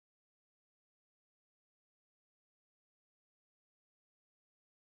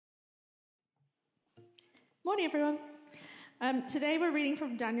Morning, everyone. Today we're reading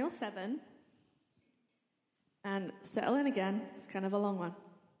from Daniel 7. And settle in again, it's kind of a long one.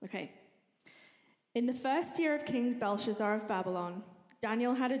 Okay. In the first year of King Belshazzar of Babylon,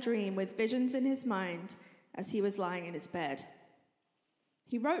 Daniel had a dream with visions in his mind as he was lying in his bed.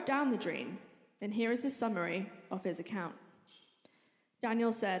 He wrote down the dream, and here is a summary of his account.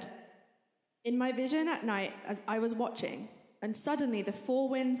 Daniel said, "In my vision at night as I was watching, and suddenly the four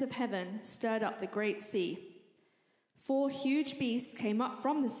winds of heaven stirred up the great sea. 4 huge beasts came up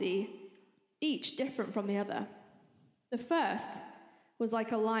from the sea, each different from the other. The first was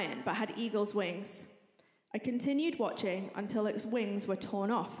like a lion, but had eagle's wings. I continued watching until its wings were torn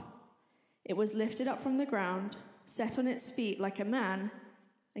off. It was lifted up from the ground, set on its feet like a man,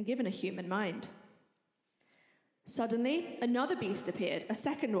 and given a human mind. Suddenly, another beast appeared, a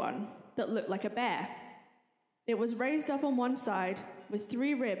second one, that looked like a bear. It was raised up on one side, with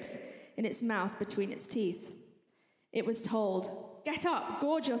 3 ribs in its mouth between its teeth. It was told, 'Get up,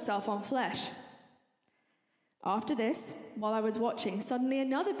 gorge yourself on flesh.' After this, while I was watching, suddenly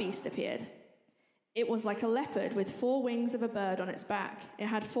another beast appeared. It was like a leopard with 4 wings of a bird on its back. It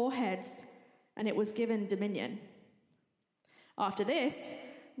had 4 heads, and it was given dominion. After this,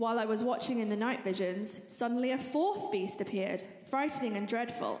 while I was watching in the night visions, suddenly a 4th beast appeared, frightening and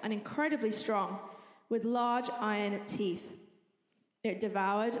dreadful and incredibly strong, with large iron teeth. It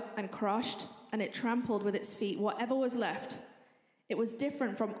devoured and crushed, and it trampled with its feet whatever was left. It was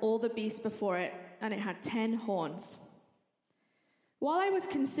different from all the beasts before it, and it had 10 horns. While I was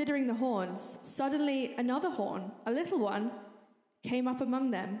considering the horns, suddenly another horn, a little one, came up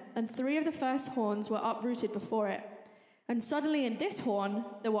among them, and 3 of the first horns were uprooted before it. And suddenly in this horn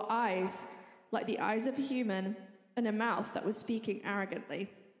there were eyes, like the eyes of a human, and a mouth that was speaking arrogantly.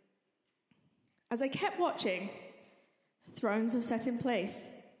 As I kept watching, thrones were set in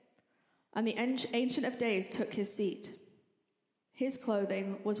place, and the Ancient of Days took his seat. His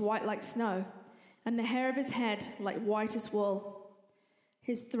clothing was white like snow, and the hair of his head like whitest wool.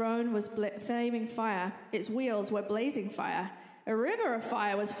 His throne was flaming fire, its wheels were blazing fire. A river of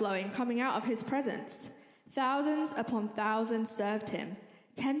fire was flowing, coming out of his presence. Thousands upon thousands served him.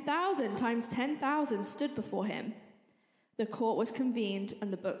 10,000 times 10,000 stood before him. The court was convened,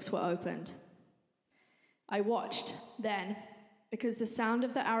 and the books were opened. I watched then, because the sound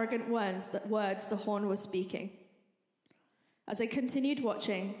of the arrogant words the horn was speaking. As I continued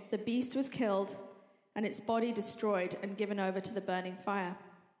watching, the beast was killed, and its body destroyed and given over to the burning fire.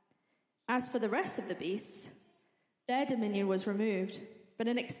 As for the rest of the beasts, their dominion was removed, but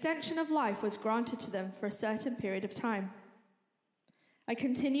an extension of life was granted to them for a certain period of time. I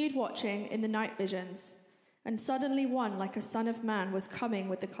continued watching in the night visions, and suddenly one like a son of man was coming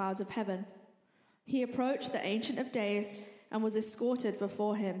with the clouds of heaven. He approached the Ancient of Days and was escorted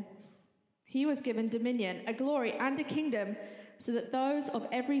before him. He was given dominion, a glory, and a kingdom, so that those of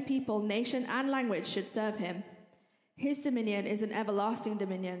every people, nation, and language should serve him. His dominion is an everlasting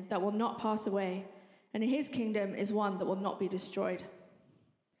dominion that will not pass away, and his kingdom is one that will not be destroyed.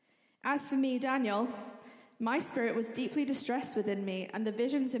 As for me, Daniel, my spirit was deeply distressed within me, and the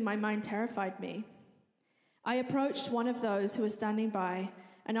visions in my mind terrified me. I approached one of those who was standing by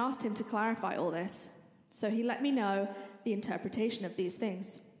and asked him to clarify all this. So he let me know the interpretation of these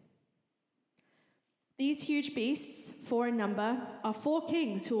things. These huge beasts, 4 in number, are 4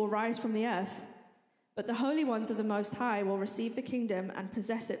 kings who will rise from the earth. But the holy ones of the Most High will receive the kingdom and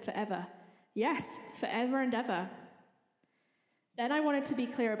possess it forever. Yes, forever and ever. Then I wanted to be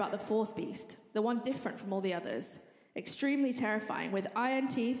clear about the 4th beast, the one different from all the others, extremely terrifying, with iron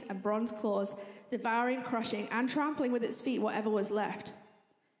teeth and bronze claws, devouring, crushing, and trampling with its feet whatever was left.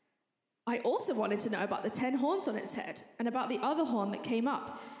 I also wanted to know about the 10 horns on its head, and about the other horn that came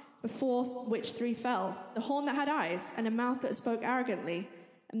up, before which 3 fell, the horn that had eyes and a mouth that spoke arrogantly,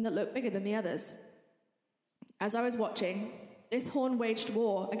 and that looked bigger than the others. As I was watching, this horn waged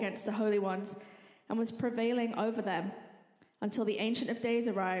war against the holy ones, and was prevailing over them, until the Ancient of Days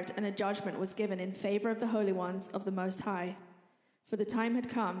arrived, and a judgment was given in favor of the holy ones of the Most High. For the time had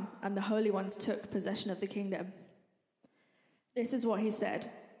come, and the holy ones took possession of the kingdom. This is what he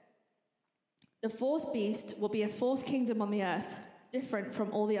said. The 4th beast will be a 4th kingdom on the earth, different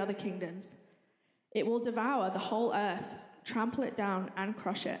from all the other kingdoms. It will devour the whole earth, trample it down, and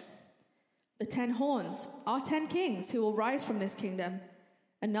crush it. The 10 horns are 10 kings who will rise from this kingdom.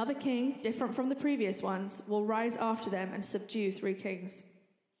 Another king, different from the previous ones, will rise after them and subdue 3 kings.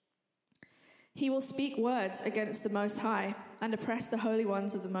 He will speak words against the Most High and oppress the holy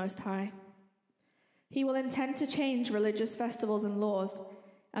ones of the Most High. He will intend to change religious festivals and laws,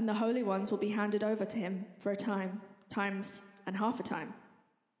 and the holy ones will be handed over to him for a time, times and half a time.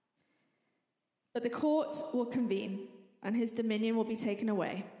 But the court will convene, and his dominion will be taken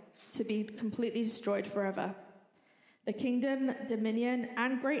away, to be completely destroyed forever. The kingdom, dominion,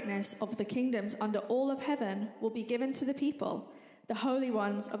 and greatness of the kingdoms under all of heaven will be given to the people, the holy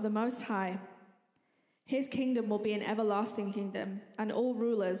ones of the Most High. His kingdom will be an everlasting kingdom, and all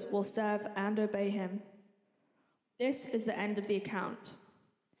rulers will serve and obey him. This is the end of the account.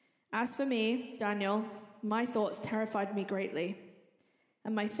 As for me, Daniel, my thoughts terrified me greatly,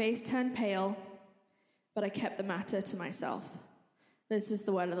 and my face turned pale, but I kept the matter to myself. This is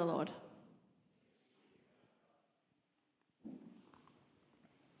the word of the Lord.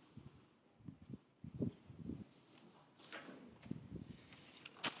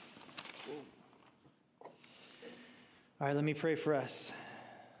 All right, let me pray for us.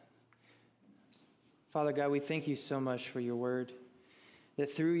 Father God, we thank you so much for your word,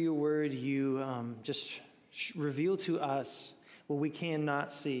 that through your word you just reveal to us what we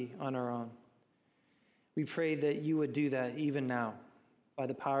cannot see on our own. We pray that you would do that even now by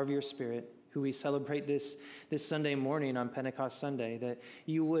the power of your Spirit, who we celebrate this Sunday morning on Pentecost Sunday, that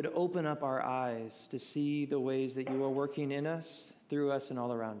you would open up our eyes to see the ways that you are working in us, through us, and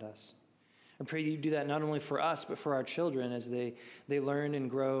all around us. I pray you do that not only for us, but for our children as they learn and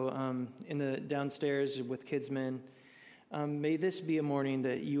grow in the downstairs with Kidsmen. May this be a morning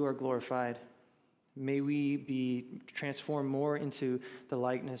that you are glorified. May we be transformed more into the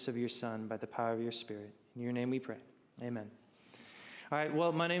likeness of your Son by the power of your Spirit. In your name we pray. Amen. All right,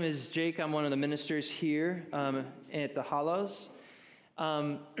 well, my name is Jake. I'm one of the ministers here at the Hollows.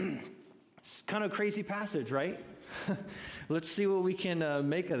 It's kind of a crazy passage, right? Let's see what we can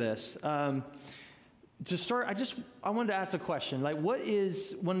make of this. To start, I wanted to ask a question. Like, what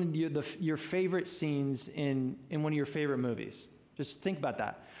is one of your favorite scenes in one of your favorite movies? Just think about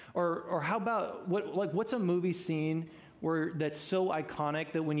that. Or how about what's a movie scene that's so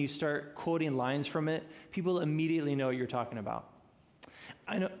iconic that when you start quoting lines from it, people immediately know what you're talking about?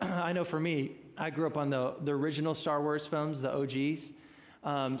 I know for me, I grew up on the original Star Wars films, the OGs.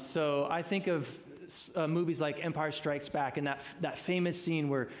 So I think of movies like Empire Strikes Back and that famous scene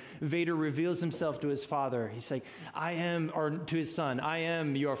where Vader reveals himself to his father. He's like, or to his son, I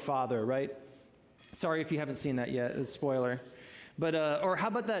am your father, right? Sorry if you haven't seen that yet, it's a spoiler. But, or how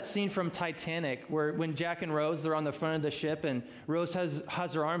about that scene from Titanic where when Jack and Rose, they're on the front of the ship and Rose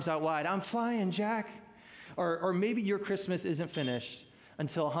has her arms out wide. I'm flying, Jack. Or maybe your Christmas isn't finished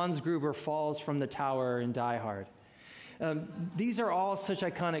until Hans Gruber falls from the tower in Die Hard. These are all such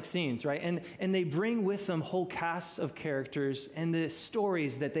iconic scenes, right? And they bring with them whole casts of characters and the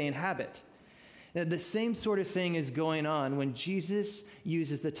stories that they inhabit. Now, the same sort of thing is going on when Jesus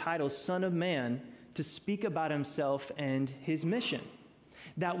uses the title Son of Man to speak about himself and his mission.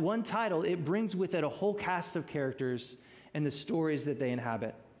 That one title, it brings with it a whole cast of characters and the stories that they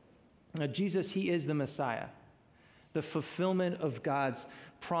inhabit. Now, Jesus, he is the Messiah, the fulfillment of God's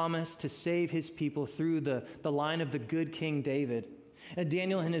promise to save his people through the line of the good King David. And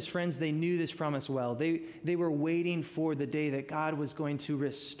Daniel and his friends, they knew this promise well. They were waiting for the day that God was going to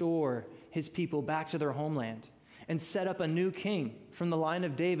restore his people back to their homeland and set up a new king from the line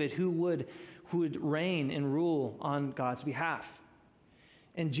of David who would reign and rule on God's behalf.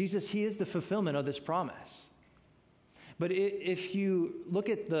 And Jesus, he is the fulfillment of this promise. But if you look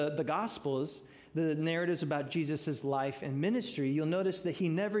at the Gospels, the narratives about Jesus' life and ministry, you'll notice that he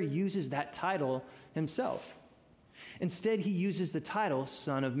never uses that title himself. Instead, he uses the title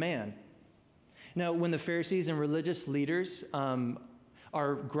Son of Man. Now, when the Pharisees and religious leaders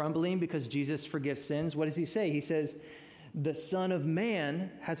are grumbling because Jesus forgives sins, what does he say? He says, the Son of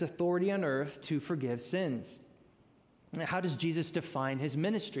Man has authority on earth to forgive sins. Now, how does Jesus define his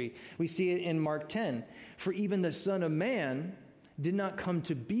ministry? We see it in Mark 10. For even the Son of Man did not come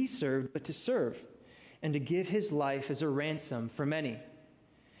to be served, but to serve, and to give his life as a ransom for many.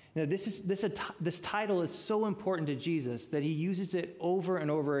 Now, this title is so important to Jesus that he uses it over and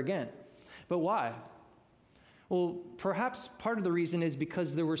over again. But why? Well, perhaps part of the reason is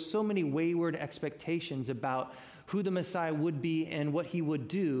because there were so many wayward expectations about who the Messiah would be and what he would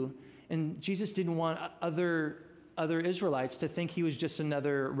do, and Jesus didn't want other Israelites to think he was just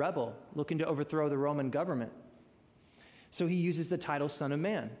another rebel looking to overthrow the Roman government. So he uses the title Son of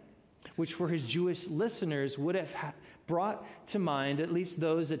Man, which for his Jewish listeners would have brought to mind, at least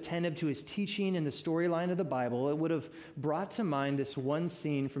those attentive to his teaching and the storyline of the Bible, it would have brought to mind this one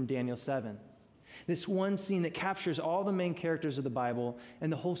scene from Daniel 7. This one scene that captures all the main characters of the Bible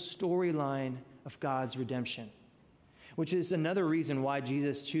and the whole storyline of God's redemption, which is another reason why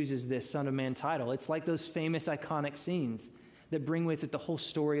Jesus chooses this Son of Man title. It's like those famous iconic scenes that bring with it the whole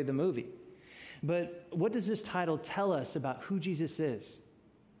story of the movie. But what does this title tell us about who Jesus is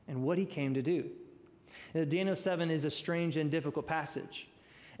and what he came to do? Daniel 7 is a strange and difficult passage.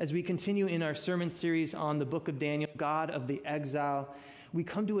 As we continue in our sermon series on the book of Daniel, God of the exile, we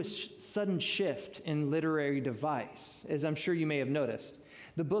come to a sudden shift in literary device, as I'm sure you may have noticed.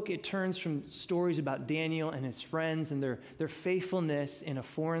 The book, it turns from stories about Daniel and his friends and their faithfulness in a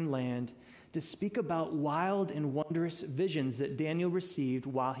foreign land to speak about wild and wondrous visions that Daniel received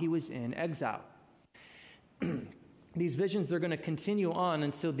while he was in exile. These visions, they're going to continue on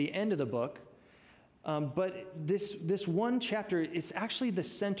until the end of the book. But this one chapter, it's actually the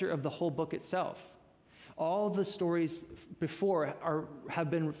center of the whole book itself. All the stories before have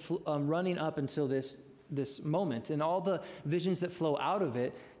been running up until this moment, and all the visions that flow out of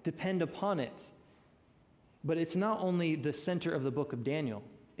it depend upon it. But it's not only the center of the book of Daniel,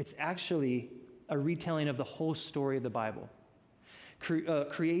 it's actually a retelling of the whole story of the Bible.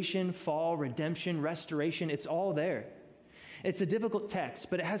 Creation, fall, redemption, restoration, it's all there. It's a difficult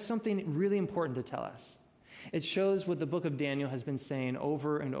text, but it has something really important to tell us. It shows what the book of Daniel has been saying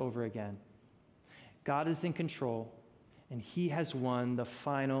over and over again. God is in control, and he has won the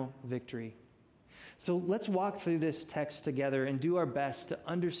final victory. So let's walk through this text together and do our best to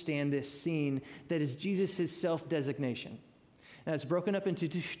understand this scene that is Jesus' self-designation. Now, it's broken up into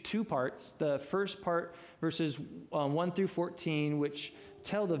two parts. The first part, verses 1 through 14, which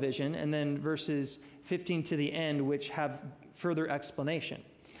tell the vision, and then verses 15 to the end, which have further explanation.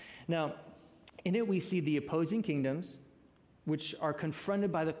 Now, in it we see the opposing kingdoms, which are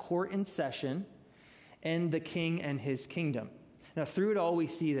confronted by the court in session, and the king and his kingdom. Now, through it all, we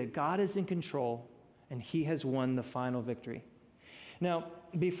see that God is in control, and he has won the final victory. Now,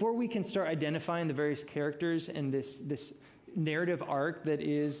 before we can start identifying the various characters in this narrative arc that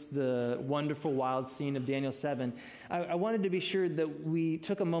is the wonderful, wild scene of Daniel 7, I wanted to be sure that we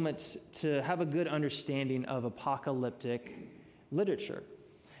took a moment to have a good understanding of apocalyptic literature.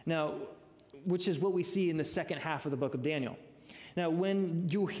 Now, which is what we see in the second half of the book of Daniel. Now, when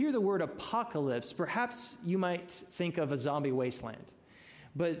you hear the word apocalypse, perhaps you might think of a zombie wasteland.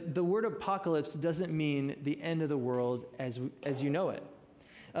 But the word apocalypse doesn't mean the end of the world as you know it.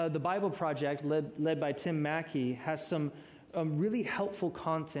 The Bible Project, led by Tim Mackey, has some really helpful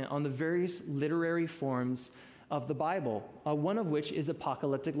content on the various literary forms of the Bible, one of which is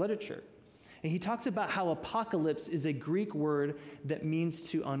apocalyptic literature. And he talks about how apocalypse is a Greek word that means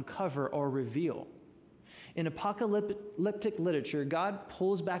to uncover or reveal. In apocalyptic literature, God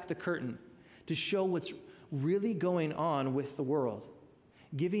pulls back the curtain to show what's really going on with the world,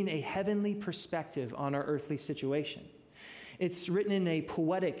 giving a heavenly perspective on our earthly situation. It's written in a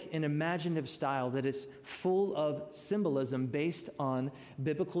poetic and imaginative style that is full of symbolism based on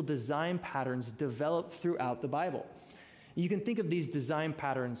biblical design patterns developed throughout the Bible. You can think of these design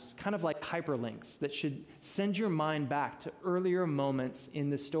patterns kind of like hyperlinks that should send your mind back to earlier moments in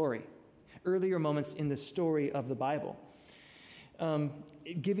the story of the Bible. And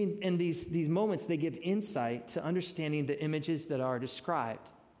these moments, they give insight to understanding the images that are described.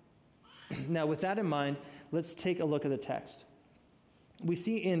 Now, with that in mind, let's take a look at the text. We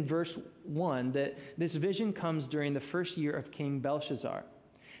see in verse 1 that this vision comes during the first year of King Belshazzar.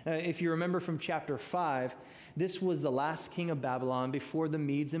 If you remember from chapter 5, this was the last king of Babylon before the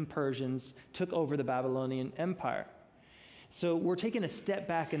Medes and Persians took over the Babylonian Empire. So we're taking a step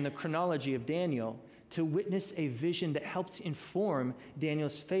back in the chronology of Daniel to witness a vision that helped inform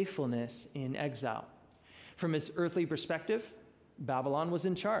Daniel's faithfulness in exile. From his earthly perspective, Babylon was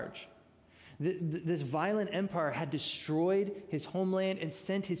in charge. This violent empire had destroyed his homeland and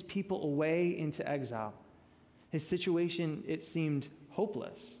sent his people away into exile. His situation, it seemed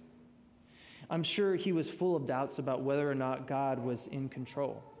hopeless. I'm sure he was full of doubts about whether or not God was in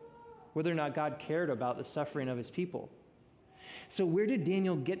control, whether or not God cared about the suffering of his people. So where did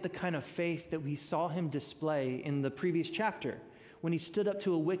Daniel get the kind of faith that we saw him display in the previous chapter when he stood up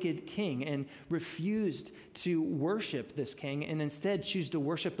to a wicked king and refused to worship this king and instead choose to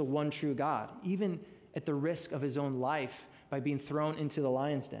worship the one true God, even at the risk of his own life by being thrown into the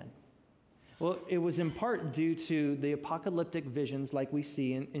lion's den? Well, it was in part due to the apocalyptic visions like we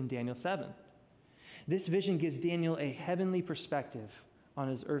see in Daniel 7. This vision gives Daniel a heavenly perspective on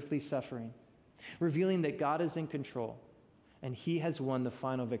his earthly suffering, revealing that God is in control and he has won the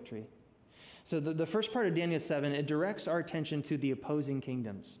final victory. So the first part of Daniel 7, it directs our attention to the opposing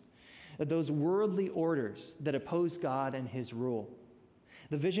kingdoms, those worldly orders that oppose God and his rule.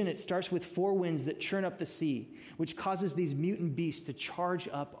 The vision, it starts with four winds that churn up the sea, which causes these mutant beasts to charge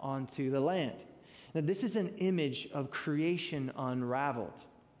up onto the land. Now, this is an image of creation unraveled.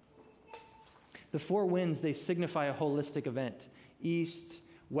 The four winds, they signify a holistic event: east,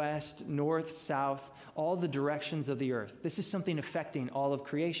 west, north, south, all the directions of the earth. This is something affecting all of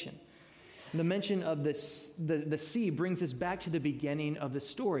creation. The mention of this, the sea brings us back to the beginning of the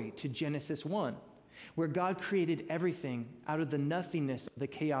story, to Genesis 1, where God created everything out of the nothingness of the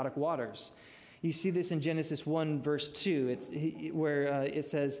chaotic waters. You see this in Genesis 1, verse 2, where it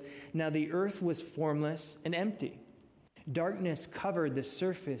says, "Now the earth was formless and empty. Darkness covered the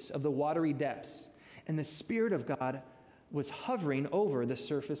surface of the watery depths, and the Spirit of God was hovering over the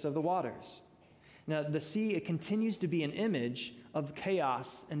surface of the waters." Now, the sea, it continues to be an image of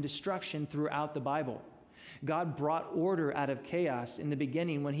chaos and destruction throughout the Bible. God brought order out of chaos in the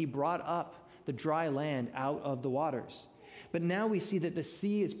beginning when he brought up the dry land out of the waters. But now we see that the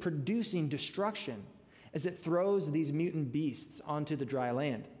sea is producing destruction as it throws these mutant beasts onto the dry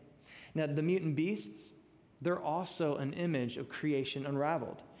land. Now, the mutant beasts, they're also an image of creation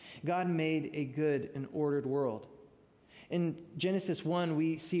unraveled. God made a good and ordered world. In Genesis 1,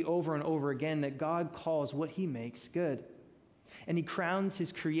 we see over and over again that God calls what he makes good. And he crowns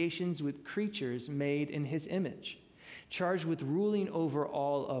his creations with creatures made in his image, charged with ruling over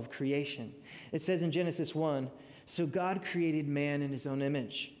all of creation. It says in Genesis 1, "So God created man in his own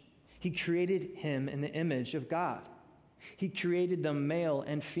image. He created him in the image of God. He created them male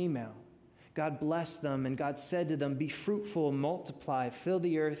and female. God blessed them, and God said to them, 'Be fruitful, multiply, fill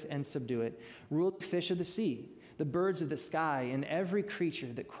the earth and subdue it. Rule the fish of the sea, the birds of the sky, and every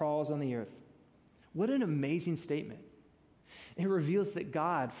creature that crawls on the earth.'" What an amazing statement. It reveals that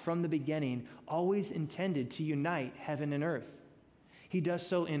God, from the beginning, always intended to unite heaven and earth. He does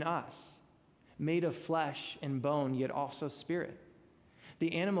so in us, made of flesh and bone, yet also spirit.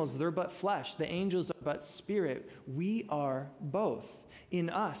 The animals, they're but flesh. The angels are but spirit. We are both. In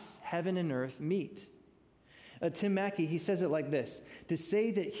us, heaven and earth meet. Tim Mackey, he says it like this: "To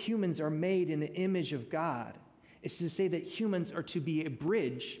say that humans are made in the image of God is to say that humans are to be a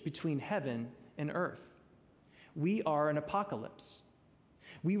bridge between heaven and earth. We are an apocalypse.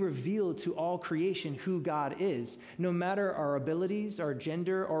 We reveal to all creation who God is, no matter our abilities, our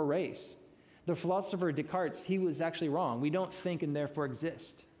gender, or race. The philosopher Descartes, he was actually wrong. We don't think and therefore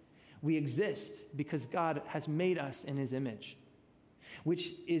exist. We exist because God has made us in his image,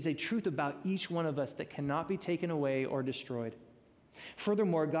 which is a truth about each one of us that cannot be taken away or destroyed.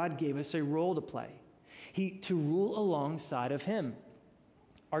 Furthermore, God gave us a role to play, to rule alongside of him.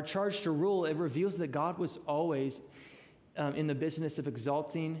 Our charge to rule, it reveals that God was always in the business of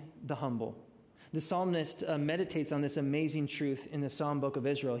exalting the humble. The psalmist meditates on this amazing truth in the Psalm book of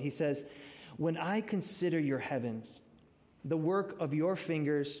Israel. He says, "When I consider your heavens, the work of your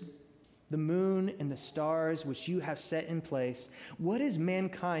fingers, the moon and the stars which you have set in place, what is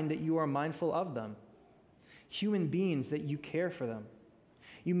mankind that you are mindful of them? Human beings that you care for them.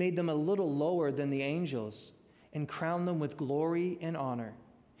 You made them a little lower than the angels and crowned them with glory and honor.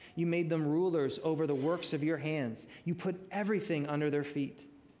 You made them rulers over the works of your hands. You put everything under their feet."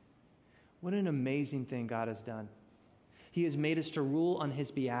 What an amazing thing God has done. He has made us to rule on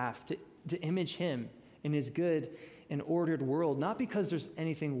his behalf, to image him in his good and ordered world, not because there's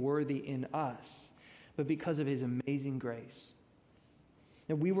anything worthy in us, but because of his amazing grace.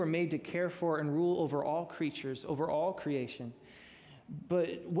 And we were made to care for and rule over all creatures, over all creation.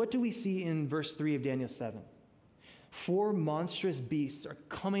 But what do we see in verse 3 of Daniel 7? 4 monstrous beasts are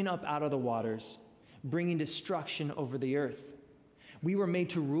coming up out of the waters, bringing destruction over the earth. We were made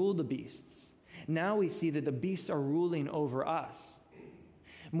to rule the beasts. Now we see that the beasts are ruling over us.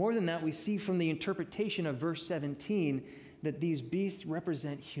 More than that, we see from the interpretation of verse 17 that these beasts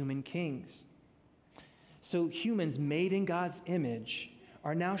represent human kings. So humans made in God's image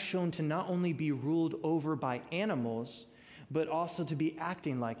are now shown to not only be ruled over by animals, but also to be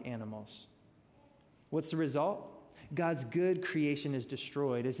acting like animals. What's the result? God's good creation is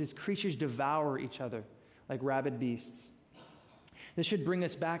destroyed as his creatures devour each other like rabid beasts. This should bring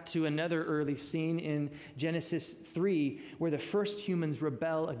us back to another early scene in Genesis 3, where the first humans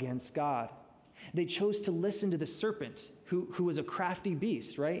rebel against God. They chose to listen to the serpent, who was a crafty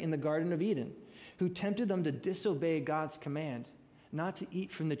beast, right, in the Garden of Eden, who tempted them to disobey God's command, not to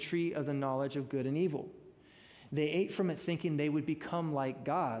eat from the tree of the knowledge of good and evil. They ate from it thinking they would become like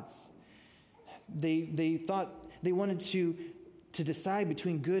gods. They thought they wanted to decide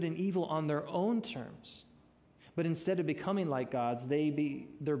between good and evil on their own terms. But instead of becoming like gods,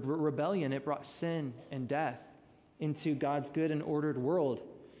 their rebellion, it brought sin and death into God's good and ordered world.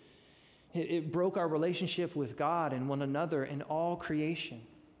 It broke our relationship with God and one another and all creation.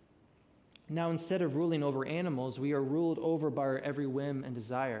 Now, instead of ruling over animals, we are ruled over by our every whim and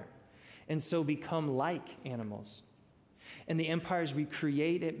desire, and so become like animals. And the empires we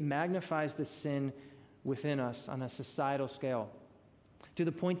create, it magnifies the sin within us on a societal scale, to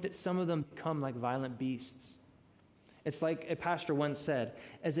the point that some of them become like violent beasts. It's like a pastor once said,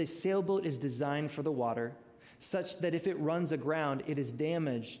 as a sailboat is designed for the water, such that if it runs aground, it is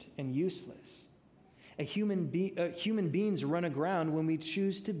damaged and useless. Human beings run aground when we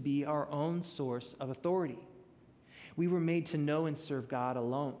choose to be our own source of authority. We were made to know and serve God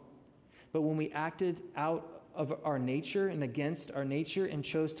alone. But when we acted out of our nature and against our nature and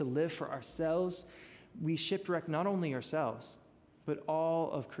chose to live for ourselves, we shipwrecked not only ourselves, but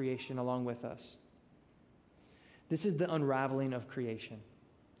all of creation along with us. This is the unraveling of creation.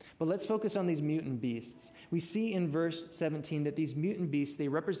 But let's focus on these mutant beasts. We see in verse 17 that these mutant beasts, they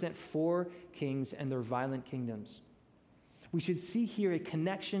represent 4 kings and their violent kingdoms. We should see here a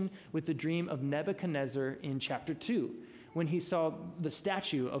connection with the dream of Nebuchadnezzar in chapter 2, when he saw the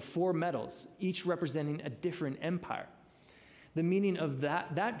statue of 4 metals, each representing a different empire. The meaning of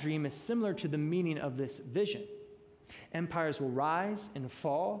that dream is similar to the meaning of this vision. Empires will rise and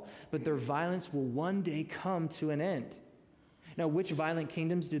fall, but their violence will one day come to an end. Now, which violent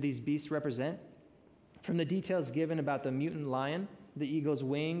kingdoms do these beasts represent? From the details given about the mutant lion, the eagle's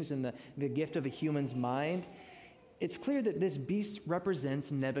wings, and the gift of a human's mind, it's clear that this beast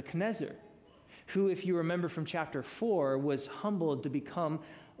represents Nebuchadnezzar, who, if you remember from chapter 4, was humbled to become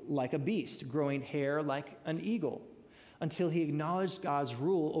like a beast, growing hair like an eagle, until he acknowledged God's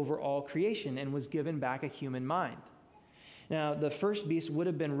rule over all creation and was given back a human mind. Now, the first beast would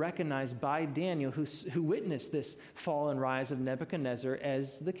have been recognized by Daniel, who witnessed this fall and rise of Nebuchadnezzar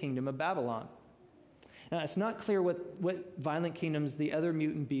as the kingdom of Babylon. Now, it's not clear what violent kingdoms the other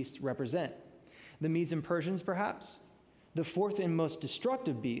mutant beasts represent. The Medes and Persians, perhaps? The fourth and most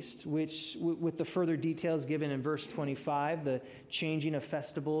destructive beast, which, with the further details given in verse 25, the changing of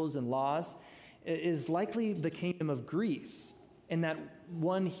festivals and laws, is likely the kingdom of Greece, and that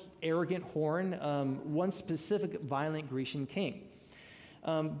one arrogant horn, one specific violent Grecian king.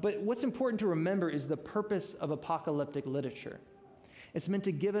 But what's important to remember is the purpose of apocalyptic literature. It's meant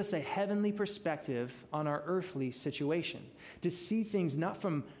to give us a heavenly perspective on our earthly situation, to see things not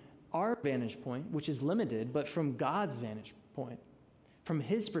from our vantage point, which is limited, but from God's vantage point, from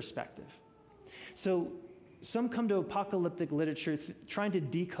his perspective. So some come to apocalyptic literature trying to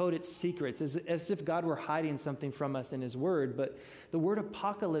decode its secrets as if God were hiding something from us in his word, but the word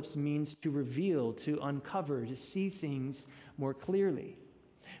apocalypse means to reveal, to uncover, to see things more clearly.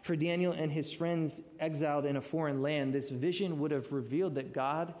 For Daniel and his friends exiled in a foreign land, this vision would have revealed that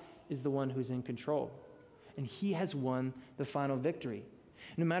God is the one who's in control, and he has won the final victory,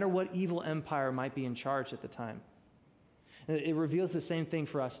 no matter what evil empire might be in charge at the time. It reveals the same thing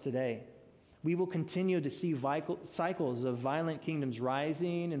for us today. We will continue to see cycles of violent kingdoms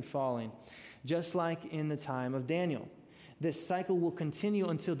rising and falling, just like in the time of Daniel. This cycle will continue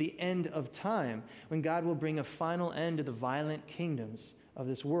until the end of time, when God will bring a final end to the violent kingdoms of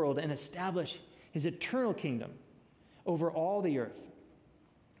this world and establish his eternal kingdom over all the earth.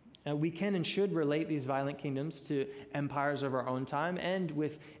 We can and should relate these violent kingdoms to empires of our own time and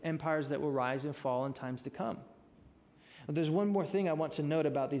with empires that will rise and fall in times to come. There's one more thing I want to note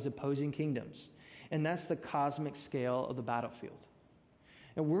about these opposing kingdoms, and that's the cosmic scale of the battlefield.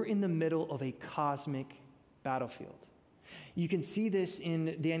 And we're in the middle of a cosmic battlefield. You can see this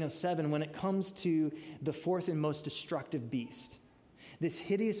in Daniel 7 when it comes to the fourth and most destructive beast. This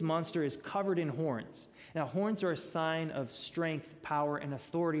hideous monster is covered in horns. Now, horns are a sign of strength, power, and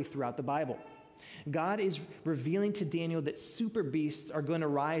authority throughout the Bible. God is revealing to Daniel that super beasts are going to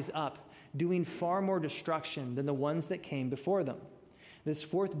rise up, doing far more destruction than the ones that came before them. This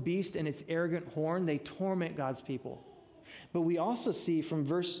fourth beast and its arrogant horn, they torment God's people. But we also see from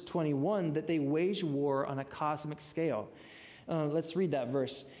verse 21 that they wage war on a cosmic scale. Let's read that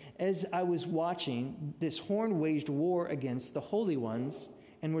verse. As I was watching, this horn waged war against the holy ones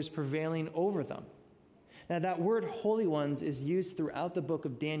and was prevailing over them. Now, that word holy ones is used throughout the book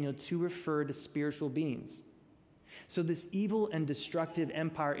of Daniel to refer to spiritual beings. So this evil and destructive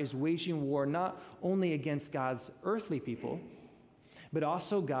empire is waging war not only against God's earthly people, but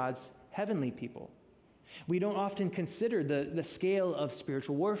also God's heavenly people. We don't often consider the scale of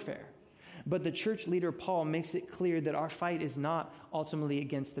spiritual warfare, but the church leader Paul makes it clear that our fight is not ultimately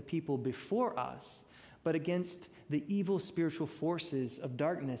against the people before us, but against the evil spiritual forces of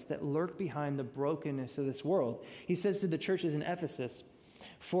darkness that lurk behind the brokenness of this world. He says to the churches in Ephesus,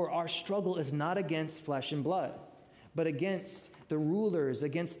 "For our struggle is not against flesh and blood, but against the rulers,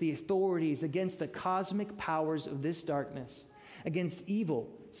 against the authorities, against the cosmic powers of this darkness, against evil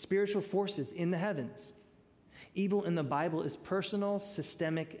spiritual forces in the heavens." Evil in the Bible is personal,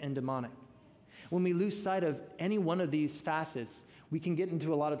 systemic, and demonic. When we lose sight of any one of these facets, we can get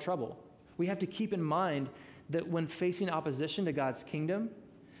into a lot of trouble. We have to keep in mind that when facing opposition to God's kingdom,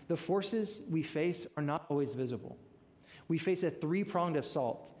 the forces we face are not always visible. We face a three-pronged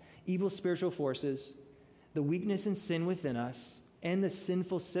assault: evil spiritual forces, the weakness and sin within us, and the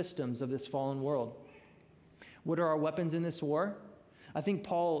sinful systems of this fallen world. What are our weapons in this war? I think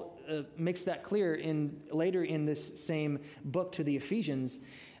Paul makes that clear later in this same book to the Ephesians,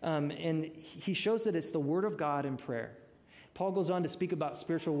 and he shows that it's the word of God and prayer. Paul goes on to speak about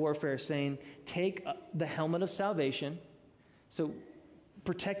spiritual warfare, saying, take the helmet of salvation, so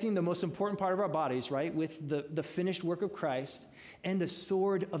protecting the most important part of our bodies, right, with the finished work of Christ, and the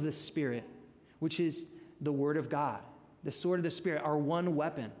sword of the Spirit, which is the word of God. The sword of the Spirit, our one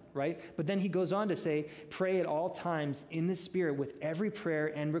weapon, right? But then he goes on to say, pray at all times in the Spirit with every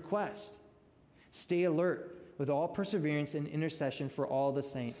prayer and request. Stay alert with all perseverance and intercession for all the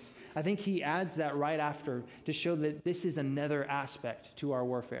saints. I think he adds that right after to show that this is another aspect to our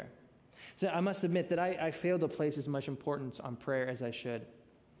warfare. So I must admit that I fail to place as much importance on prayer as I should.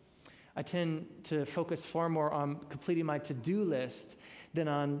 I tend to focus far more on completing my to-do list than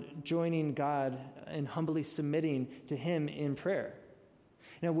on joining God and humbly submitting to him in prayer.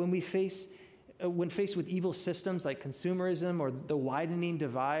 Now, when faced with evil systems like consumerism or the widening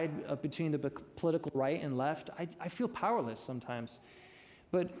divide between the political right and left, I feel powerless sometimes.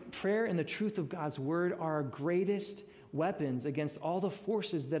 But prayer and the truth of God's word are our greatest weapons against all the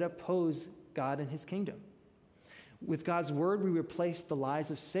forces that oppose God and his kingdom. With God's word, we replace the lies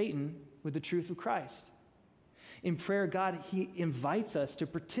of Satan with the truth of Christ. In prayer, God, he invites us to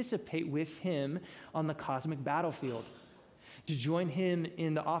participate with him on the cosmic battlefield, to join him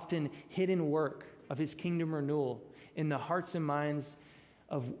in the often hidden work of his kingdom renewal in the hearts and minds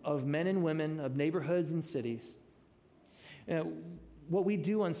of men and women, of neighborhoods and cities. What we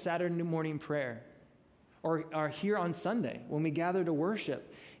do on Saturday morning prayer or here on Sunday when we gather to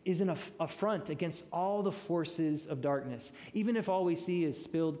worship is an affront against all the forces of darkness, even if all we see is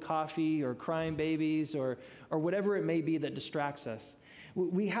spilled coffee or crying babies or whatever it may be that distracts us.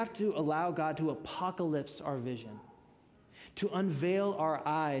 We have to allow God to apocalypse our vision, to unveil our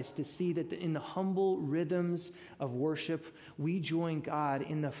eyes to see that in the humble rhythms of worship, we join God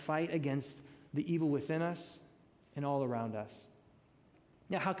in the fight against the evil within us and all around us.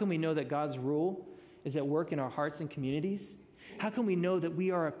 Now, how can we know that God's rule is at work in our hearts and communities? How can we know that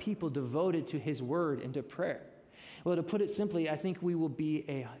we are a people devoted to his word and to prayer? Well, to put it simply, I think we will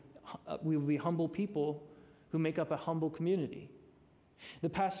be humble people who make up a humble community. The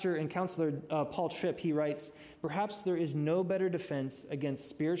pastor and counselor, Paul Tripp, he writes, perhaps there is no better defense against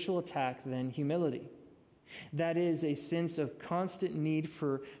spiritual attack than humility. That is a sense of constant need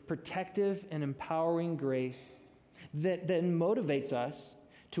for protective and empowering grace that then motivates us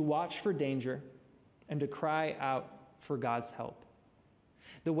to watch for danger and to cry out for God's help.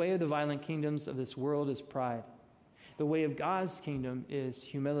 The way of the violent kingdoms of this world is pride. The way of God's kingdom is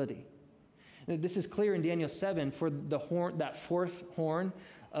humility. This is clear in Daniel 7, for the horn, that fourth horn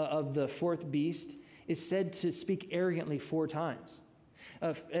of the fourth beast is said to speak arrogantly 4 times.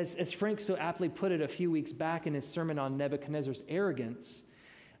 As Frank so aptly put it a few weeks back in his sermon on Nebuchadnezzar's arrogance,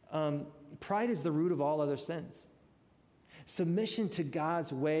 pride is the root of all other sins. Submission to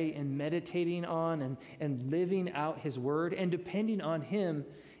God's way and meditating on and living out his word and depending on him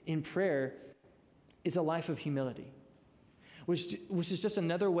in prayer is a life of humility, which is just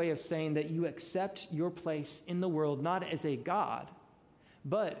another way of saying that you accept your place in the world not as a God,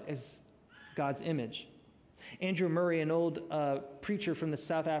 but as God's image. Andrew Murray, an old preacher from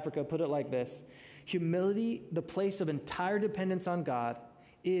South Africa, put it like this: humility, the place of entire dependence on God,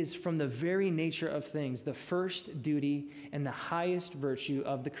 is from the very nature of things the first duty and the highest virtue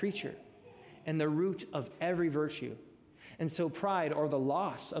of the creature, and the root of every virtue. And so pride, or the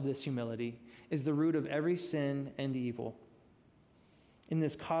loss of this humility, is the root of every sin and evil. In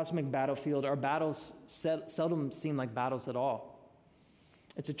this cosmic battlefield, our battles seldom seem like battles at all.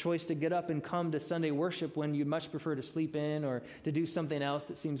 It's a choice to get up and come to Sunday worship when you much prefer to sleep in or to do something else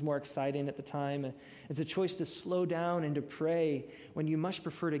that seems more exciting at the time. It's a choice to slow down and to pray when you much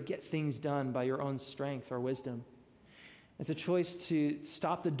prefer to get things done by your own strength or wisdom. It's a choice to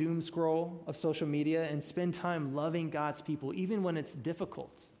stop the doom scroll of social media and spend time loving God's people, even when it's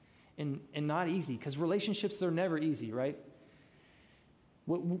difficult and not easy, because relationships are never easy, right?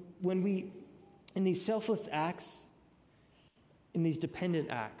 When we, in these selfless acts, in these dependent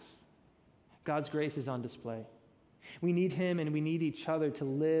acts, God's grace is on display. We need him and we need each other to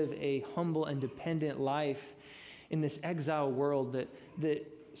live a humble and dependent life in this exile world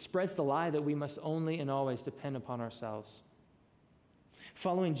that spreads the lie that we must only and always depend upon ourselves.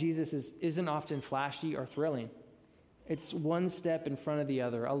 Following Jesus isn't often flashy or thrilling. It's one step in front of the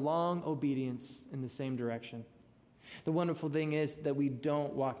other, a long obedience in the same direction. The wonderful thing is that we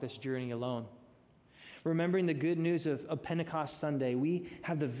don't walk this journey alone. Remembering the good news of Pentecost Sunday, we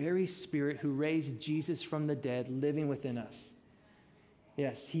have the very Spirit who raised Jesus from the dead living within us.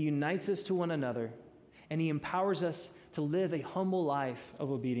 Yes, he unites us to one another, and he empowers us to live a humble life of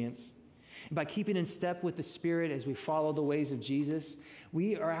obedience. And by keeping in step with the Spirit as we follow the ways of Jesus,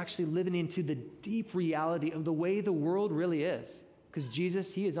 we are actually living into the deep reality of the way the world really is. Because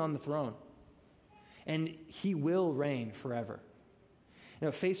Jesus, he is on the throne, and he will reign forever.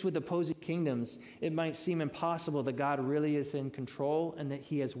 Faced with opposing kingdoms, it might seem impossible that God really is in control and that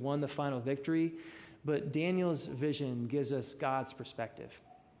he has won the final victory, but Daniel's vision gives us God's perspective.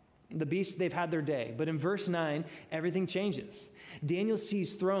 The beasts, they've had their day, but in verse 9, everything changes. Daniel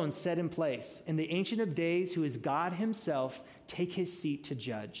sees thrones set in place, and the Ancient of Days, who is God himself, take his seat to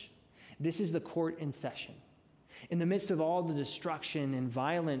judge. This is the court in session. In the midst of all the destruction and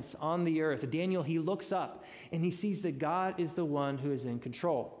violence on the earth, Daniel, he looks up and he sees that God is the one who is in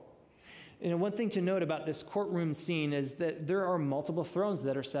control. And one thing to note about this courtroom scene is that there are multiple thrones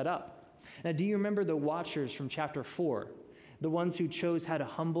that are set up. Now, do you remember the watchers from chapter 4, the ones who chose how to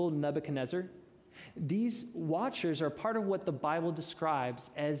humble Nebuchadnezzar? These watchers are part of what the Bible describes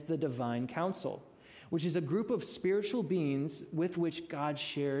as the divine council, which is a group of spiritual beings with which God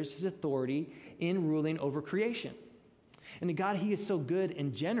shares his authority in ruling over creation. And God, he is so good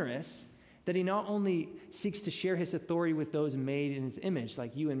and generous that he not only seeks to share his authority with those made in his image,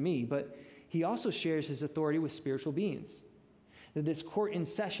 like you and me, but he also shares his authority with spiritual beings. That this court in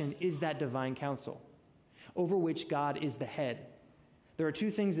session is that divine council over which God is the head. There are two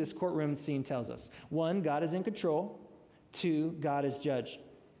things this courtroom scene tells us. One, God is in control. Two, God is judge.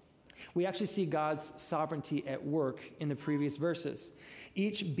 We actually see God's sovereignty at work in the previous verses.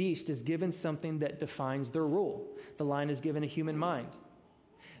 Each beast is given something that defines their rule. The lion is given a human mind.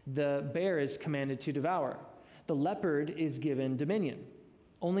 The bear is commanded to devour. The leopard is given dominion.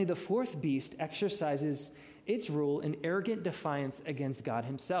 Only the fourth beast exercises its rule in arrogant defiance against God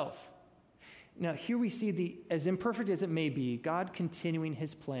himself. Now, here we see as imperfect as it may be, God continuing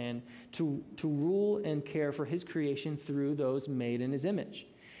his plan to rule and care for his creation through those made in his image.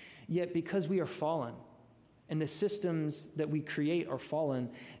 Yet because we are fallen, and the systems that we create are fallen,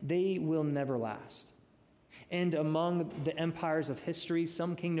 they will never last. And among the empires of history,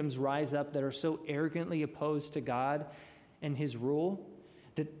 some kingdoms rise up that are so arrogantly opposed to God and his rule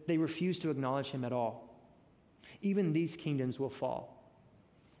that they refuse to acknowledge him at all. Even these kingdoms will fall.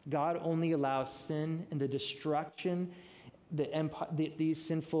 God only allows sin and the destruction that these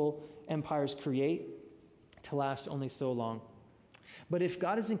sinful empires create to last only so long. But if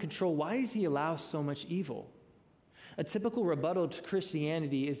God is in control, why does he allow so much evil? A typical rebuttal to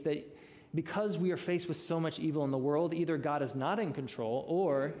Christianity is that because we are faced with so much evil in the world, either God is not in control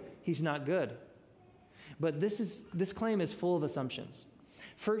or he's not good. But this claim is full of assumptions.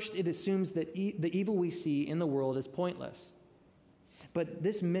 First, it assumes that the evil we see in the world is pointless. But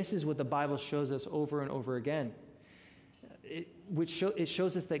this misses what the Bible shows us over and over again. It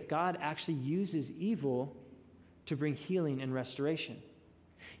shows us that God actually uses evil to bring healing and restoration.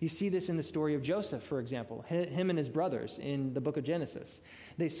 You see this in the story of Joseph, for example, him and his brothers in the book of Genesis.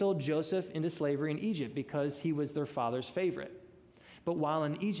 They sold Joseph into slavery in Egypt because he was their father's favorite. But while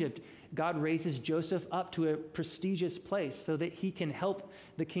in Egypt, God raises Joseph up to a prestigious place so that he can help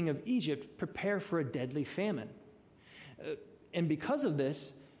the king of Egypt prepare for a deadly famine. And because of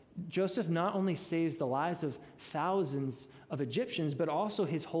this, Joseph not only saves the lives of thousands of Egyptians, but also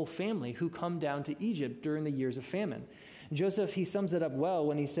his whole family who come down to Egypt during the years of famine. Joseph, he sums it up well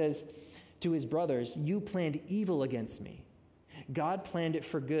when he says to his brothers, "You planned evil against me. God planned it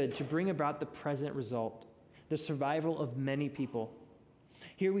for good to bring about the present result, the survival of many people."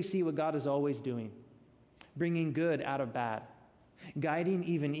 Here we see what God is always doing, bringing good out of bad, guiding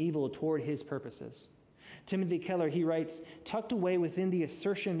even evil toward his purposes. Timothy Keller, he writes, "Tucked away within the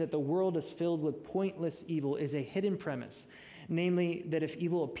assertion that the world is filled with pointless evil is a hidden premise, namely that if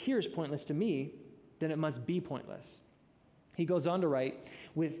evil appears pointless to me, then it must be pointless." He goes on to write,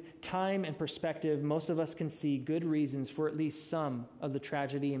 "With time and perspective, most of us can see good reasons for at least some of the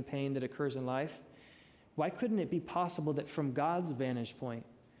tragedy and pain that occurs in life. Why couldn't it be possible that from God's vantage point,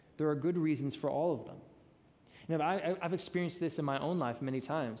 there are good reasons for all of them?" I've experienced this in my own life many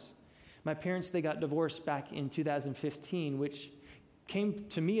times. My parents, they got divorced back in 2015, which came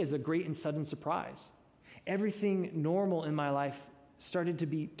to me as a great and sudden surprise. Everything normal in my life started to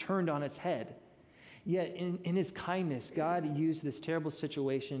be turned on its head. Yet in his kindness, God used this terrible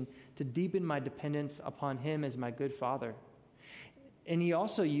situation to deepen my dependence upon him as my good father. And he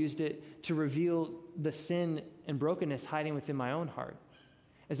also used it to reveal the sin and brokenness hiding within my own heart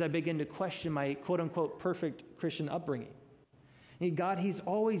as I began to question my quote-unquote perfect Christian upbringing. God, he's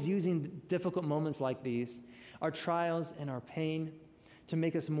always using difficult moments like these, our trials and our pain, to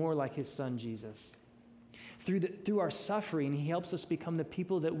make us more like his son, Jesus. Through our suffering, he helps us become the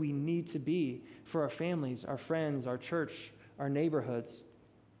people that we need to be for our families, our friends, our church, our neighborhoods.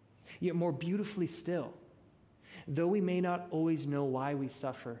 Yet more beautifully still, though we may not always know why we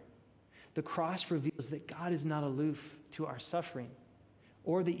suffer, the cross reveals that God is not aloof to our suffering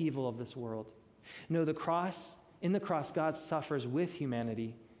or the evil of this world. No, in the cross, God suffers with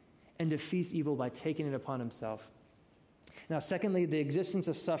humanity and defeats evil by taking it upon himself. Now, secondly, the existence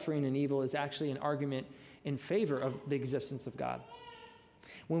of suffering and evil is actually an argument in favor of the existence of God.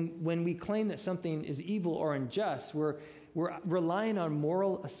 When we claim that something is evil or unjust, we're relying on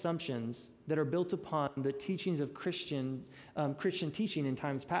moral assumptions that are built upon the teachings of Christian teaching in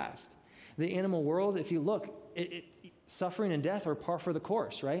times past. The animal world, if you look, suffering and death are par for the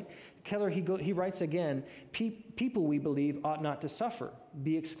course, right? Keller, he writes again, people, we believe, ought not to suffer,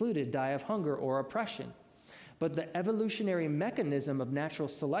 be excluded, die of hunger or oppression. But the evolutionary mechanism of natural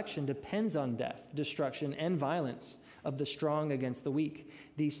selection depends on death, destruction, and violence of the strong against the weak.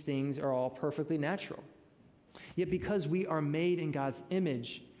 These things are all perfectly natural. Yet because we are made in God's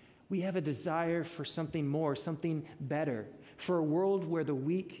image, we have a desire for something more, something better, for a world where the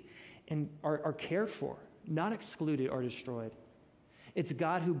weak are cared for, not excluded or destroyed. It's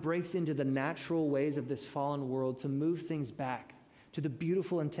God who breaks into the natural ways of this fallen world to move things back to the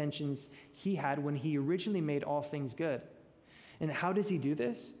beautiful intentions he had when he originally made all things good. And how does he do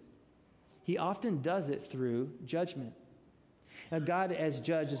this? He often does it through judgment. Now, God as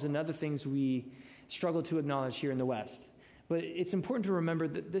judge is another thing we struggle to acknowledge here in the West. But it's important to remember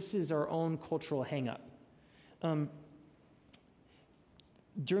that this is our own cultural hang-up.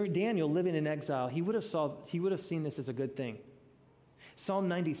 During Daniel living in exile, he would have seen this as a good thing. Psalm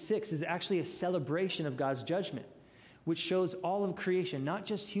 96 is actually a celebration of God's judgment, which shows all of creation, not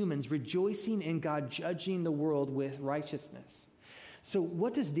just humans, rejoicing in God judging the world with righteousness. So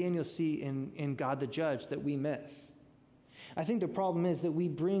what does Daniel see in God the judge that we miss? I think the problem is that we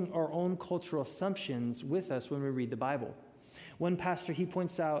bring our own cultural assumptions with us when we read the Bible. One pastor, he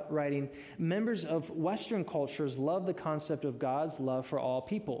points out, writing, members of Western cultures love the concept of God's love for all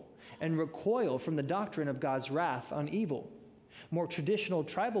people and recoil from the doctrine of God's wrath on evil. More traditional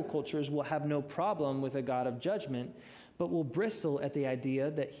tribal cultures will have no problem with a God of judgment, but will bristle at the idea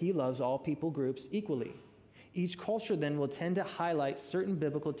that he loves all people groups equally. Each culture then will tend to highlight certain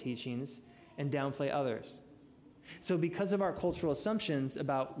biblical teachings and downplay others. So because of our cultural assumptions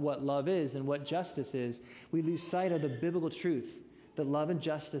about what love is and what justice is, we lose sight of the biblical truth that love and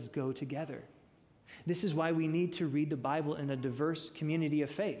justice go together. This is why we need to read the Bible in a diverse community of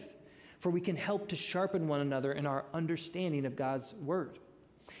faith, for we can help to sharpen one another in our understanding of God's word.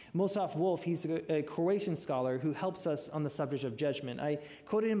 Mosaf Wolf, he's a Croatian scholar who helps us on the subject of judgment. I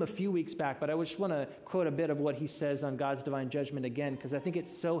quoted him a few weeks back, but I just want to quote a bit of what he says on God's divine judgment again, because I think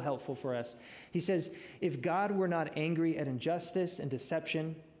it's so helpful for us. He says, if God were not angry at injustice and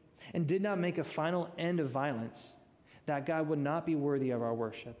deception and did not make a final end of violence, that God would not be worthy of our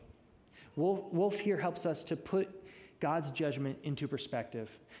worship. Wolf here helps us to put God's judgment into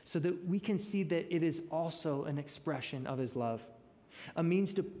perspective so that we can see that it is also an expression of his love, a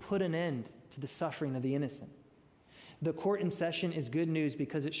means to put an end to the suffering of the innocent. The court in session is good news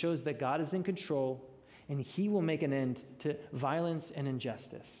because it shows that God is in control and he will make an end to violence and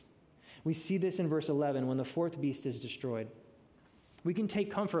injustice. We see this in verse 11 when the fourth beast is destroyed. We can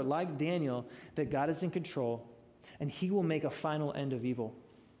take comfort, like Daniel, that God is in control and he will make a final end of evil.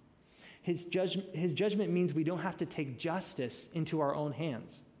 His judgment means we don't have to take justice into our own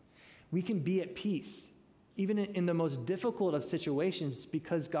hands. We can be at peace, even in the most difficult of situations,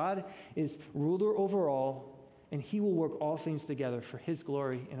 because God is ruler over all, and he will work all things together for his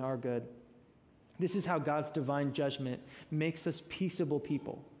glory and our good. This is how God's divine judgment makes us peaceable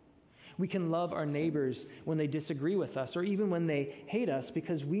people. We can love our neighbors when they disagree with us, or even when they hate us,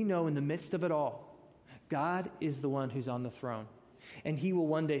 because we know in the midst of it all, God is the one who's on the throne, and he will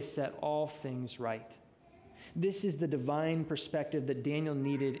one day set all things right. This is the divine perspective that Daniel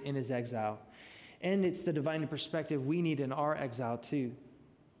needed in his exile. And it's the divine perspective we need in our exile too.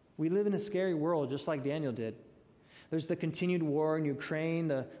 We live in a scary world just like Daniel did. There's the continued war in Ukraine,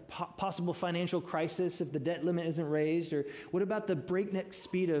 the possible financial crisis if the debt limit isn't raised, or what about the breakneck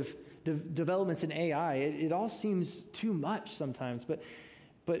speed of developments in AI? It all seems too much sometimes, but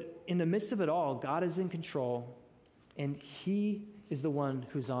in the midst of it all, God is in control, and he is the one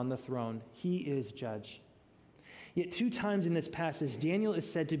who's on the throne. He is judge. Yet 2 times in this passage, Daniel is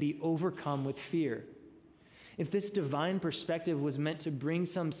said to be overcome with fear. If this divine perspective was meant to bring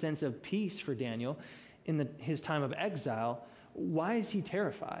some sense of peace for Daniel in his time of exile, why is he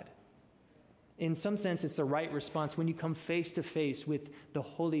terrified? In some sense, it's the right response when you come face to face with the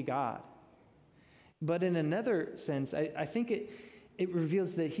holy God. But in another sense, I think it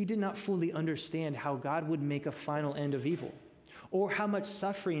reveals that he did not fully understand how God would make a final end of evil, or how much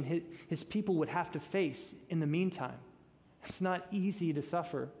suffering his people would have to face in the meantime. It's not easy to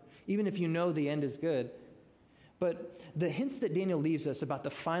suffer, even if you know the end is good. But the hints that Daniel leaves us about the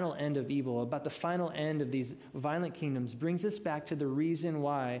final end of evil, about the final end of these violent kingdoms, brings us back to the reason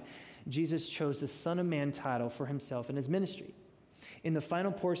why Jesus chose the Son of Man title for himself and his ministry. In the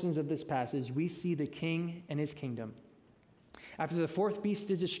final portions of this passage, we see the king and his kingdom. After the fourth beast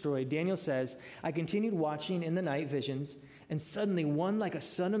is destroyed, Daniel says, I continued watching in the night visions, and suddenly one like a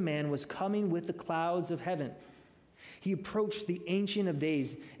son of man was coming with the clouds of heaven. He approached the Ancient of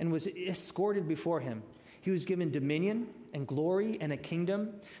Days and was escorted before him. He was given dominion and glory and a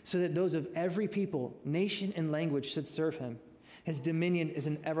kingdom so that those of every people, nation, and language should serve him. His dominion is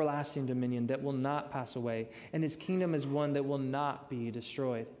an everlasting dominion that will not pass away, and his kingdom is one that will not be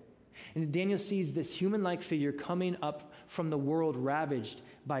destroyed. And Daniel sees this human-like figure coming up from the world ravaged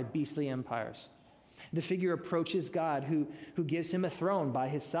by beastly empires. The figure approaches God, who gives him a throne by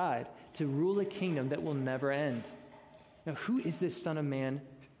his side to rule a kingdom that will never end. Now, who is this Son of Man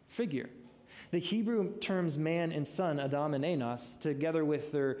figure? The Hebrew terms man and son, Adam and Enos, together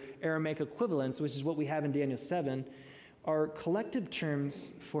with their Aramaic equivalents, which is what we have in Daniel 7, are collective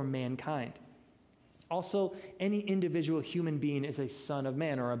terms for mankind. Also, any individual human being is a son of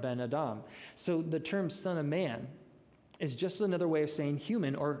man or a ben Adam. So the term son of man is just another way of saying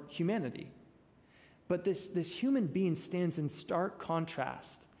human or humanity. But this human being stands in stark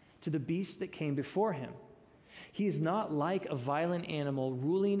contrast to the beast that came before him. He is not like a violent animal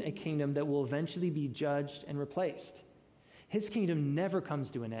ruling a kingdom that will eventually be judged and replaced. His kingdom never comes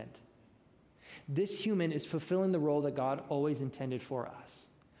to an end. This human is fulfilling the role that God always intended for us,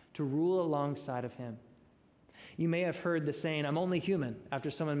 to rule alongside of him. You may have heard the saying, I'm only human, after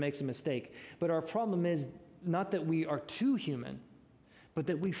someone makes a mistake. But our problem is not that we are too human, but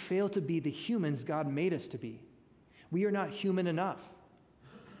that we fail to be the humans God made us to be. We are not human enough.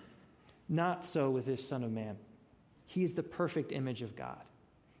 Not so with this Son of Man. He is the perfect image of God.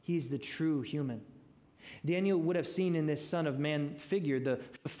 He is the true human. Daniel would have seen in this Son of Man figure the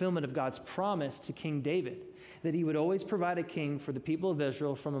fulfillment of God's promise to King David, that he would always provide a king for the people of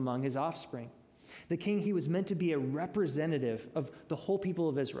Israel from among his offspring. The king, he was meant to be a representative of the whole people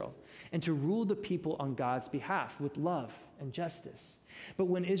of Israel and to rule the people on God's behalf with love and justice. But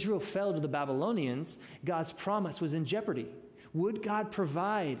when Israel fell to the Babylonians, God's promise was in jeopardy. Would God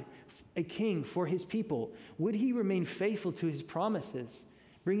provide a king for his people? Would he remain faithful to his promises,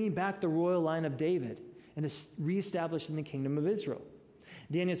 bringing back the royal line of David and reestablishing the kingdom of Israel?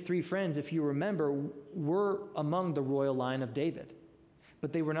 Daniel's three friends, if you remember, were among the royal line of David,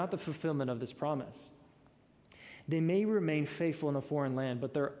 but they were not the fulfillment of this promise. They may remain faithful in a foreign land,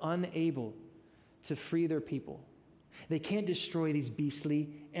 but they're unable to free their people. They can't destroy these beastly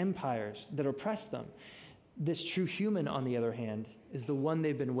empires that oppress them. This true human, on the other hand, is the one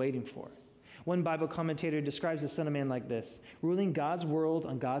they've been waiting for. One Bible commentator describes the Son of Man like this: ruling God's world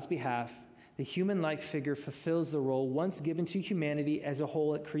on God's behalf, the human-like figure fulfills the role once given to humanity as a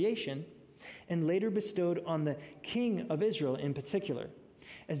whole at creation, and later bestowed on the King of Israel in particular.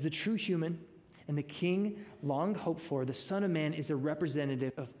 As the true human and the king long hoped for, the Son of Man is a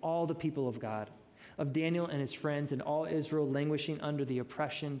representative of all the people of God, of Daniel and his friends and all Israel languishing under the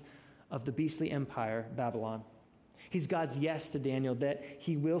oppression of the beastly empire, Babylon. He's God's yes to Daniel that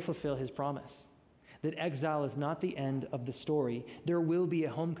he will fulfill his promise, that exile is not the end of the story. There will be a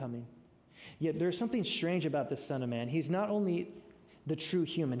homecoming. Yet there's something strange about this Son of Man. He's not only the true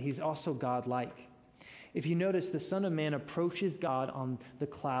human, he's also God-like. If you notice, the Son of Man approaches God on the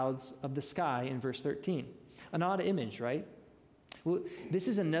clouds of the sky in verse 13. An odd image, right? Well, this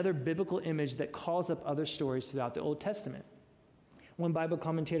is another biblical image that calls up other stories throughout the Old Testament. One Bible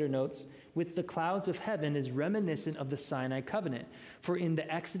commentator notes, with the clouds of heaven is reminiscent of the Sinai covenant. For in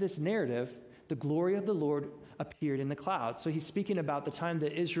the Exodus narrative, the glory of the Lord appeared in the clouds. So he's speaking about the time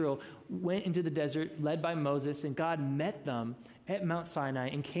that Israel went into the desert led by Moses, and God met them at Mount Sinai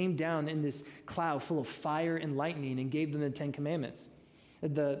and came down in this cloud full of fire and lightning and gave them the Ten Commandments.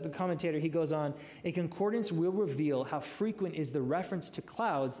 The commentator, he goes on, a concordance will reveal how frequent is the reference to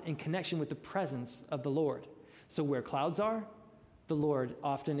clouds in connection with the presence of the Lord. So where clouds are, the Lord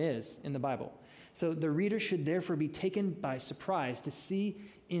often is in the Bible. So the reader should therefore be taken by surprise to see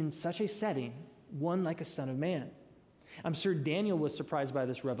in such a setting one like a Son of Man. I'm sure Daniel was surprised by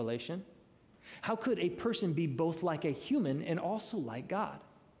this revelation. How could a person be both like a human and also like God?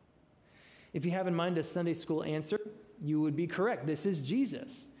 If you have in mind a Sunday school answer, you would be correct. This is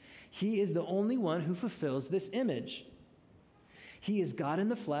Jesus. He is the only one who fulfills this image. He is God in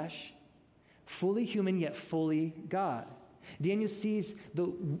the flesh, fully human yet fully God. Daniel sees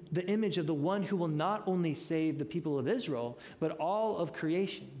the image of the one who will not only save the people of Israel, but all of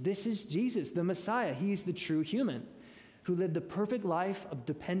creation. This is Jesus, the Messiah. He's the true human who lived the perfect life of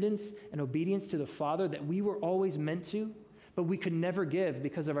dependence and obedience to the Father that we were always meant to, but we could never give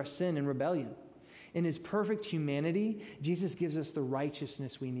because of our sin and rebellion. In his perfect humanity, Jesus gives us the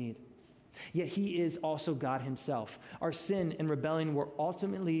righteousness we need. Yet he is also God himself. Our sin and rebellion were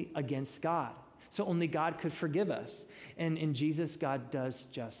ultimately against God. So only God could forgive us. And in Jesus, God does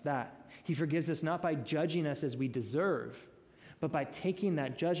just that. He forgives us not by judging us as we deserve, but by taking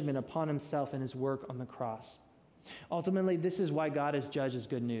that judgment upon himself in his work on the cross. Ultimately, this is why God is judged as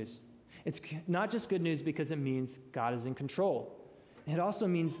good news. It's not just good news because it means God is in control. It also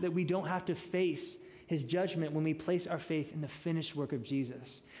means that we don't have to face his judgment when we place our faith in the finished work of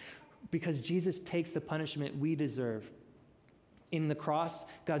Jesus, because Jesus takes the punishment we deserve. In the cross,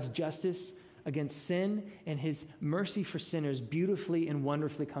 God's justice against sin and his mercy for sinners beautifully and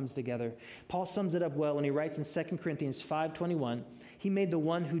wonderfully comes together. Paul sums it up well when he writes in 2 Corinthians 5:21, he made the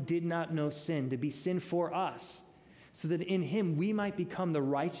one who did not know sin to be sin for us, so that in him we might become the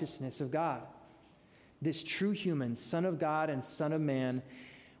righteousness of God. This true human, Son of God and Son of Man,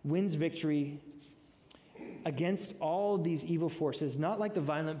 wins victory against all these evil forces, not like the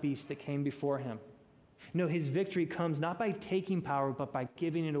violent beast that came before him. No, his victory comes not by taking power, but by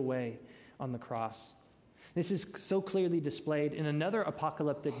giving it away on the cross. This is so clearly displayed in another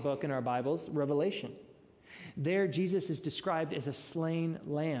apocalyptic book in our Bibles, Revelation. There, Jesus is described as a slain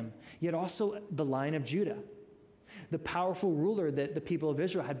lamb, yet also the Lion of Judah, the powerful ruler that the people of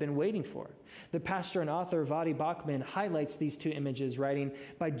Israel had been waiting for. The pastor and author Vadi Bachman highlights these two images, writing,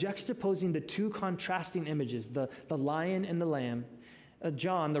 by juxtaposing the two contrasting images, the lion and the lamb,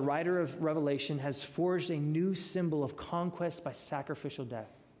 John, the writer of Revelation, has forged a new symbol of conquest by sacrificial death.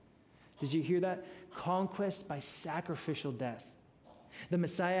 Did you hear that? Conquest by sacrificial death. The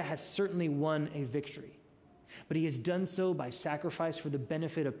Messiah has certainly won a victory, but he has done so by sacrifice for the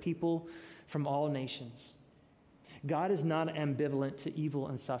benefit of people from all nations. God is not ambivalent to evil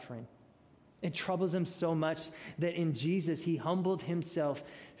and suffering. It troubles him so much that in Jesus, he humbled himself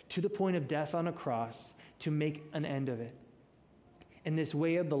to the point of death on a cross to make an end of it. And this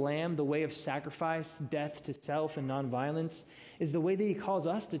way of the Lamb, the way of sacrifice, death to self and nonviolence, is the way that he calls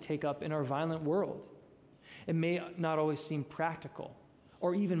us to take up in our violent world. It may not always seem practical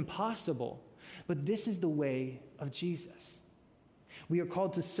or even possible, but this is the way of Jesus. We are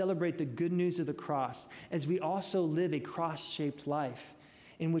called to celebrate the good news of the cross as we also live a cross-shaped life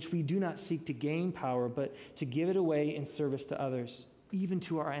in which we do not seek to gain power, but to give it away in service to others, even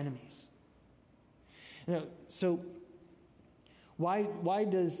to our enemies. So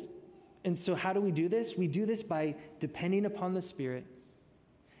how do we do this? We do this by depending upon the Spirit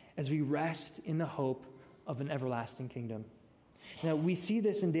as we rest in the hope of an everlasting kingdom. Now, we see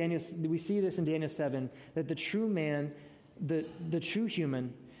this in Daniel 7, that the true man, the true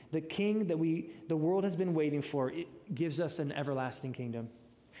human, the king that the world has been waiting for, it gives us an everlasting kingdom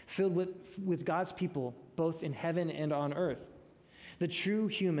filled with God's people, both in heaven and on earth. The true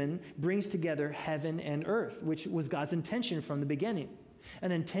human brings together heaven and earth, which was God's intention from the beginning,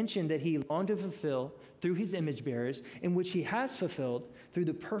 an intention that he longed to fulfill through his image bearers, in which he has fulfilled through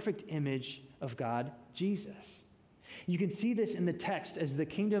the perfect image of God, Jesus. You can see this in the text, as the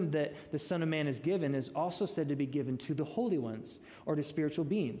kingdom that the Son of Man is given is also said to be given to the holy ones, or to spiritual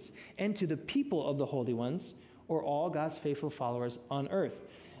beings, and to the people of the holy ones, or all God's faithful followers on earth.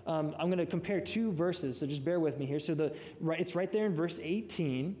 I'm going to compare two verses, so just bear with me here. So it's right there in verse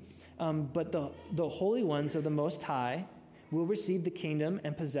 18. But the holy ones of the Most High will receive the kingdom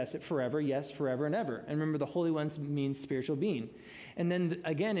and possess it forever, yes, forever and ever. And remember, the holy ones means spiritual being. And then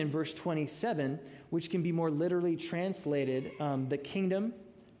again in verse 27, which can be more literally translated, the kingdom,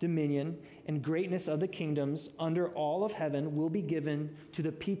 dominion, and greatness of the kingdoms under all of heaven will be given to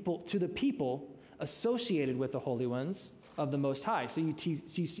the people associated with the holy ones of the Most High. So you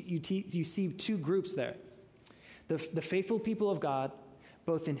see two groups there. The faithful people of God,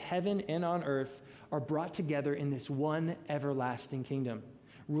 both in heaven and on earth, are brought together in this one everlasting kingdom,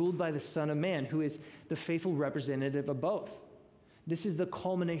 ruled by the Son of Man, who is the faithful representative of both. This is the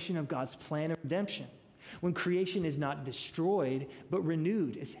culmination of God's plan of redemption, when creation is not destroyed, but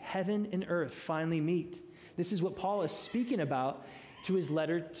renewed as heaven and earth finally meet. This is what Paul is speaking about to his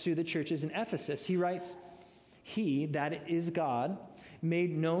letter to the churches in Ephesus. He writes, "He, that is God,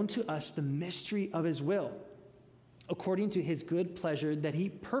 made known to us the mystery of his will, according to his good pleasure that he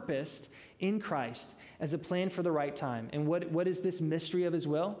purposed in Christ, as a plan for the right time. And what is this mystery of his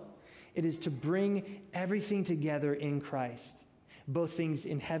will? It is to bring everything together in Christ, both things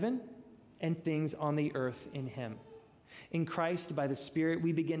in heaven and things on the earth in him. In Christ, by the Spirit,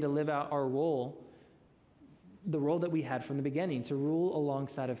 we begin to live out our role, the role that we had from the beginning, to rule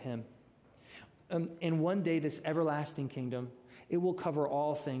alongside of him. And one day, this everlasting kingdom, it will cover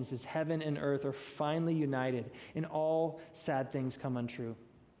all things as heaven and earth are finally united and all sad things come untrue.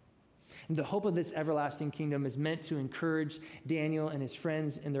 And the hope of this everlasting kingdom is meant to encourage Daniel and his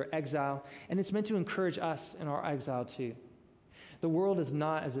friends in their exile, and it's meant to encourage us in our exile too. The world is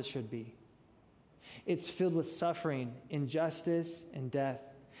not as it should be. It's filled with suffering, injustice, and death.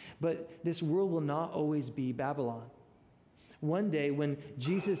 But this world will not always be Babylon. One day, when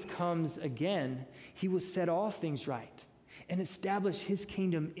Jesus comes again, he will set all things right and establish his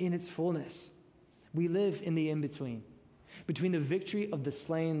kingdom in its fullness. We live in the in-between, between the victory of the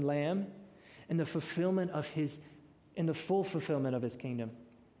slain lamb and the full fulfillment of his kingdom.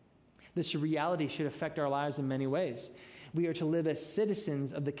 This reality should affect our lives in many ways. We are to live as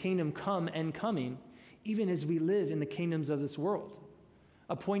citizens of the kingdom come and coming, even as we live in the kingdoms of this world.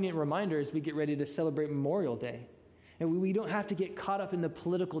 A poignant reminder as we get ready to celebrate Memorial Day. And we don't have to get caught up in the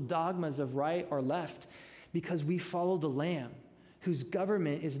political dogmas of right or left because we follow the Lamb, whose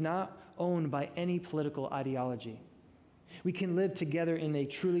government is not owned by any political ideology. We can live together in a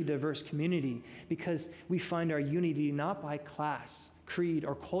truly diverse community because we find our unity not by class, creed,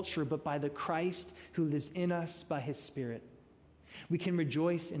 or culture, but by the Christ who lives in us by his Spirit. We can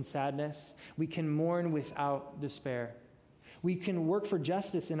rejoice in sadness. We can mourn without despair. We can work for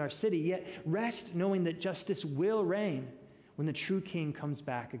justice in our city, yet rest knowing that justice will reign when the true king comes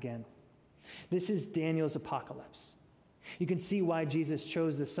back again. This is Daniel's apocalypse. You can see why Jesus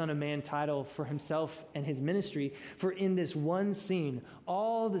chose the Son of Man title for himself and his ministry, for in this one scene,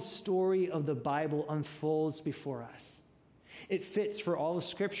 all the story of the Bible unfolds before us. It fits, for all of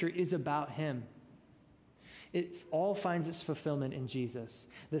Scripture is about him. It all finds its fulfillment in Jesus,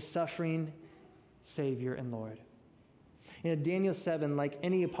 the suffering Savior and Lord. Daniel 7, like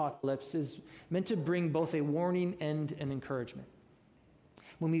any apocalypse, is meant to bring both a warning and an encouragement.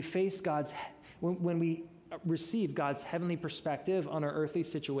 When we receive God's heavenly perspective on our earthly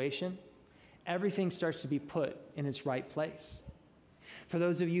situation, everything starts to be put in its right place. For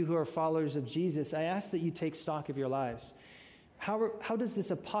those of you who are followers of Jesus, I ask that you take stock of your lives. How does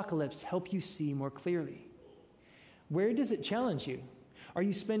this apocalypse help you see more clearly? Where does it challenge you? Are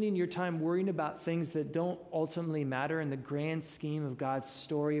you spending your time worrying about things that don't ultimately matter in the grand scheme of God's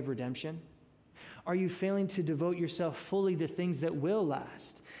story of redemption? Are you failing to devote yourself fully to things that will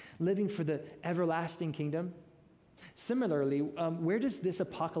last, living for the everlasting kingdom? Similarly, where does this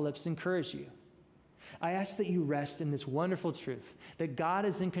apocalypse encourage you? I ask that you rest in this wonderful truth that God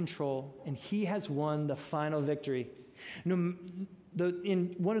is in control and he has won the final victory.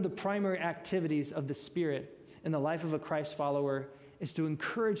 In one of the primary activities of the Spirit in the life of a Christ follower is to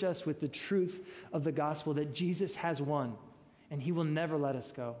encourage us with the truth of the gospel that Jesus has won and he will never let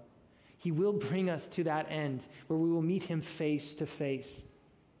us go. He will bring us to that end where we will meet him face to face.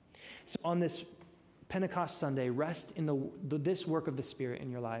 So on this Pentecost Sunday, rest in this work of the Spirit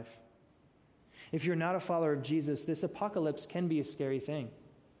in your life. If you're not a follower of Jesus, this apocalypse can be a scary thing.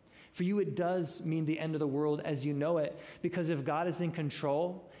 For you, it does mean the end of the world as you know it, because if God is in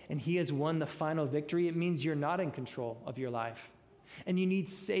control and he has won the final victory, it means you're not in control of your life. And you need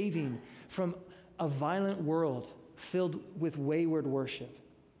saving from a violent world filled with wayward worship.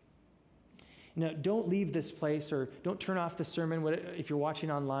 Don't leave this place or don't turn off the sermon if you're watching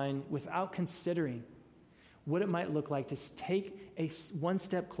online without considering what it might look like to take one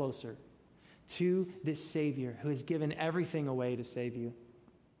step closer to this Savior who has given everything away to save you.